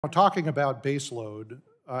Talking about baseload,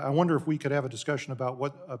 I wonder if we could have a discussion about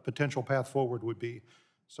what a potential path forward would be.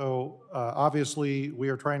 So obviously, we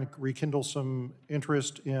are trying to rekindle some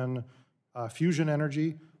interest in fission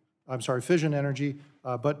energy,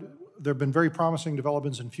 but there have been very promising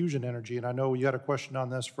developments in fusion energy, and I know you had a question on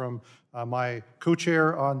this from my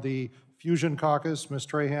co-chair on the Fusion Caucus, Ms.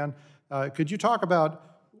 Trahan. Could you talk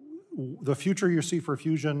about the future you see for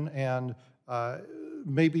fusion and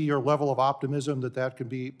maybe your level of optimism that that could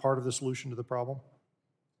be part of the solution to the problem?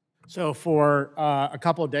 So for a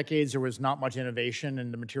couple of decades, there was not much innovation in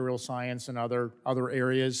the material science and other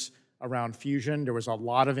areas around fusion. There was a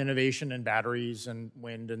lot of innovation in batteries and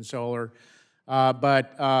wind and solar.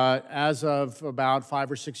 But as of about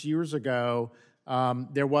 5 or 6 years ago,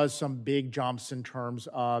 there was some big jumps in terms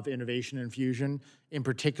of innovation in fusion, in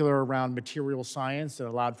particular around material science that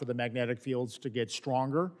allowed for the magnetic fields to get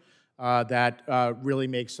stronger. That really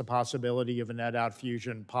makes the possibility of a net-out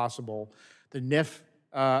fusion possible. The NIF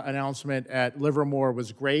announcement at Livermore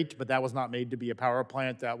was great, but that was not made to be a power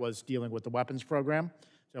plant. That was dealing with the weapons program,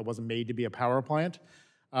 so it wasn't made to be a power plant.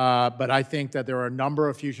 But I think that there are a number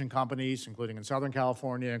of fusion companies, including in Southern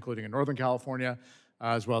California, including in Northern California,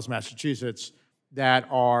 as well as Massachusetts, that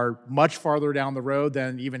are much farther down the road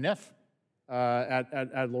than even NIF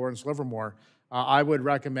at Lawrence Livermore. I would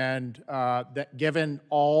recommend that given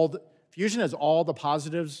fusion has all the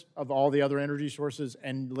positives of all the other energy sources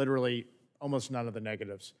and literally almost none of the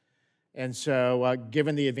negatives. And so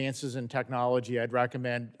given the advances in technology, I'd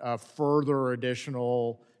recommend further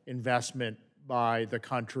additional investment by the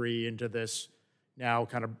country into this now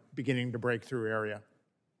kind of beginning to break through area.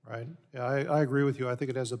 Right. Yeah, I agree with you. I think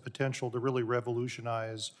it has the potential to really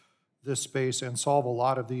revolutionize this space and solve a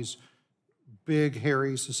lot of these big,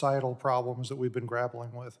 hairy societal problems that we've been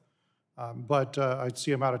grappling with. But I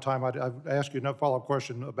see I'm out of time. I'd ask you a follow-up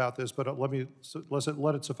question about this, but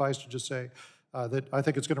let it suffice to just say that I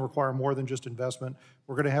think it's going to require more than just investment.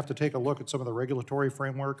 We're going to have to take a look at some of the regulatory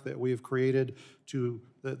framework that we have created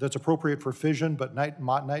that's appropriate for fission, but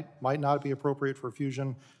might not be appropriate for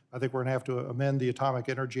fusion. I think we're going to have to amend the Atomic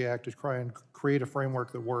Energy Act to try and create a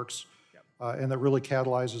framework that works and that really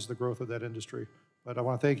catalyzes the growth of that industry. But I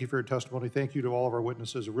want to thank you for your testimony. Thank you to all of our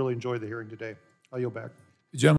witnesses. I really enjoyed the hearing today. I'll yield back.